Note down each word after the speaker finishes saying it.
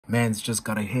Man's just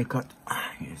got a haircut.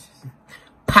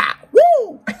 Pa!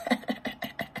 Woo!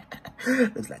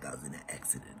 Looks like I was in an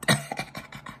accident.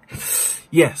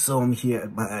 Yeah, so I'm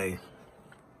here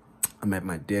I'm at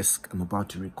my desk. I'm about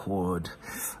to record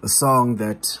a song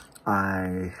that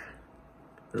I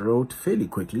wrote fairly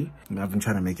quickly. I've been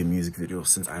trying to make a music video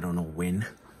since I don't know when,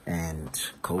 and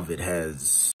COVID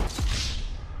has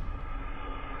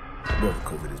been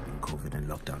COVID, and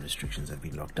lockdown restrictions have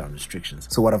been lockdown restrictions.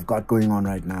 So what I've got going on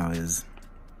right now is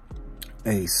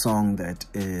a song that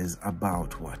is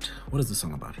about what is the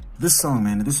song about? This song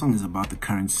is about the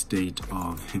current state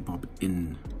of hip-hop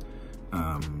in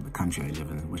the country I live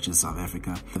in, which is South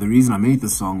Africa. The reason I made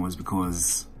this song was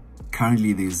because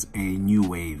currently there's a new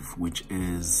wave which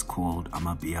is called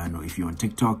Amapiano. If you're on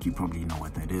TikTok, you probably know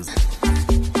what that is.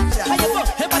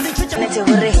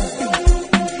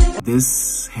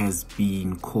 This has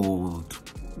been called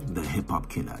the hip-hop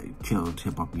killer. It killed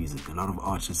hip-hop music. A lot of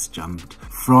artists jumped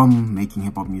from making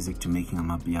hip-hop music to making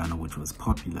Amapiano, which was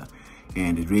popular.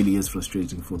 And it really is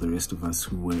frustrating for the rest of us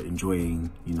who were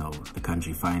enjoying, you know, the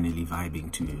country finally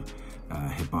vibing to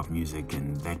hip-hop music,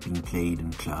 and that being played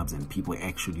in clubs and people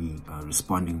actually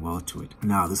responding well to it.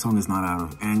 Now, the song is not out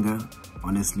of anger.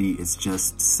 Honestly, it's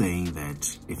just saying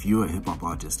that if you're a hip-hop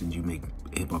artist and you make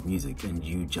hip-hop music and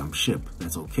you jump ship,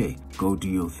 that's okay. Go do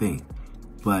your thing.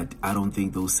 But I don't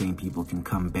think those same people can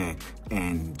come back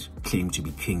and claim to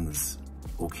be kings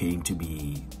or claim to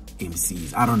be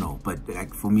MCs. I don't know, but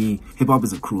like for me, hip-hop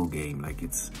is a cruel game. Like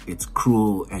it's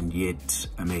cruel and yet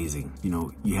amazing. You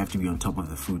know, you have to be on top of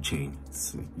the food chain.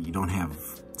 You don't have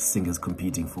singers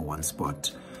competing for one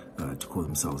spot to call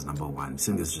themselves number one.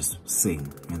 Singers just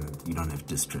sing, and you don't have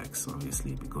diss tracks,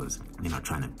 obviously, because you're not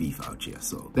trying to beef out here.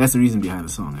 So that's the reason behind the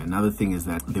song. Another thing is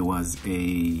that there was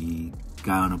a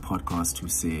guy on a podcast who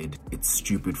said it's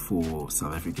stupid for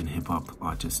South African hip-hop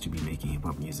artists to be making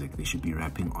hip-hop music. They should be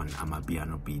rapping on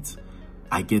Amapiano beats.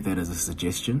 I get that as a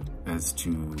suggestion as to,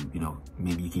 you know,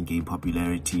 maybe you can gain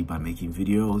popularity by making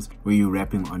videos where you're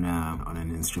rapping on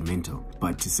an instrumental.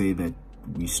 But to say that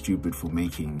we're stupid for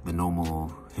making the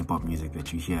normal hip-hop music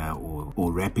that you hear,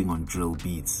 or rapping on drill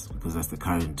beats, because that's the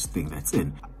current thing that's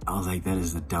in, I was like, that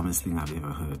is the dumbest thing I've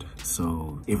ever heard.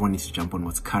 So everyone needs to jump on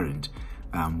what's current,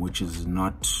 which is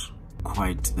not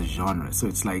quite the genre. So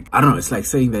it's like, I don't know, it's like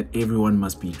saying that everyone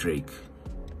must be Drake.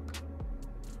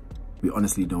 We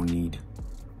honestly don't need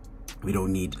a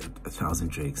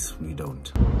 1,000 Drakes. We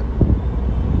don't.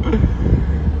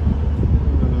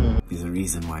 There's a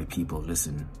reason why people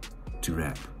listen to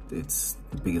rap. It's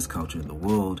the biggest culture in the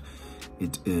world.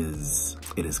 It is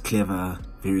clever,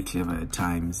 very clever at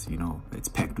times, you know. It's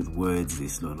packed with words,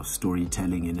 there's a lot of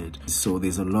storytelling in it. So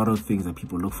there's a lot of things that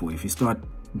people look for. If you start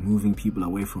moving people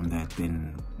away from that,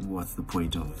 then what's the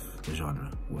point of the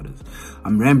genre? What is?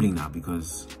 I'm rambling now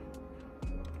because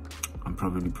I'm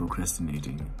probably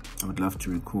procrastinating. I would love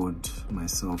to record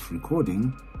myself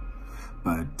recording,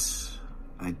 but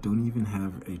I don't even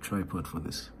have a tripod for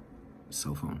this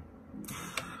cell phone.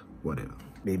 Whatever.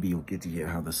 Maybe you'll get to hear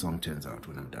how the song turns out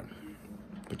when I'm done.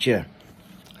 But yeah,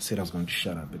 I said I was going to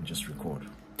shut up and just record.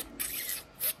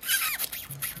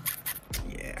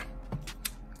 Yeah,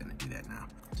 I'm gonna do that now.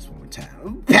 Just one more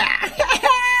time.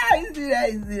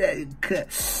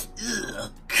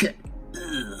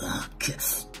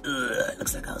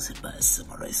 Looks like I was hit by a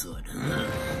samurai sword.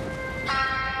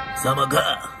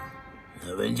 Samaka.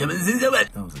 That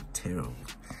was a terrible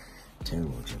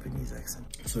Japanese accent.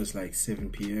 So it's like 7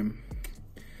 p.m.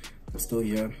 I'm still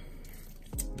here,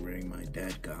 wearing my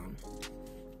dad gown.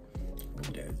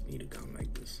 All dads need a gown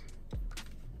like this.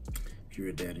 If you're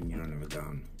a dad and you don't have a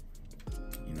gown,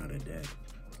 you're not a dad.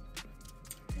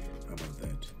 How about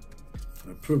that?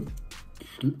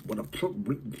 What I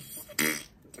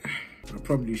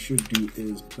probably should do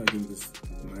is plug in this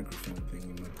microphone thing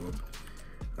in my book.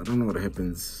 I don't know what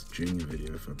happens during the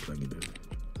video if I plug it in.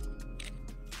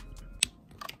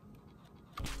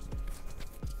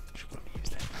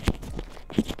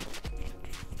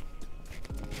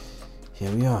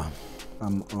 Here we are.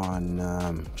 I'm on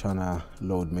trying to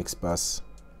load Mixbus,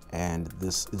 and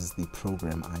this is the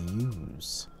program I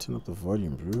use. Turn up the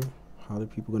volume, bro. How are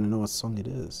people gonna know what song it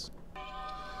is?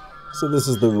 So this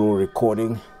is the raw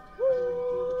recording.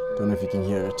 Don't know if you can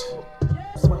hear it.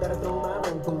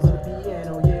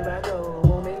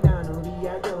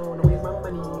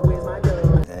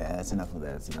 Yeah, that's enough of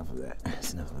that. That's enough of that.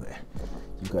 That's enough of that.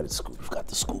 You got it, scoop. You got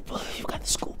the scoop. You got the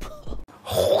scoop.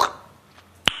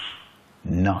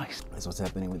 Nice. That's what's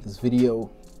happening with this video.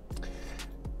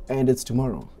 And it's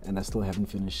tomorrow, and I still haven't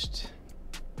finished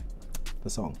the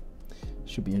song.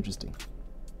 Should be interesting.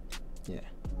 Yeah.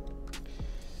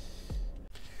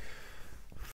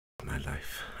 My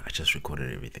life. I just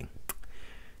recorded everything.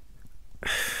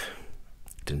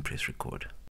 Didn't press record.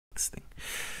 This thing.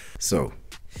 So,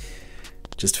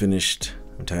 just finished.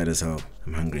 I'm tired as hell.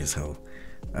 I'm hungry as hell.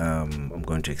 I'm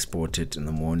going to export it in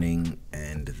the morning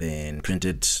and then print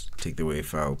it, take the WAV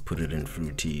file, put it in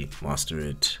Fruity, master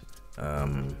it.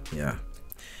 Yeah,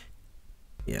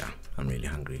 I'm really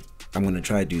hungry. I'm gonna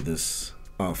try to do this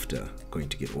after going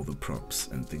to get all the props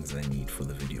and things I need for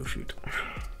the video shoot.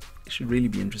 It should really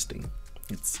be interesting.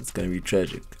 It's gonna be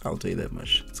tragic, I'll tell you that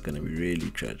much. It's gonna be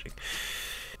really tragic.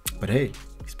 But hey,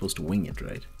 you're supposed to wing it,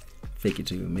 right? Fake it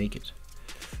till you make it.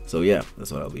 So yeah,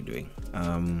 that's what I'll be doing.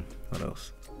 What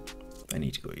else? I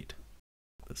need to go eat.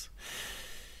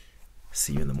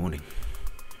 See you in the morning.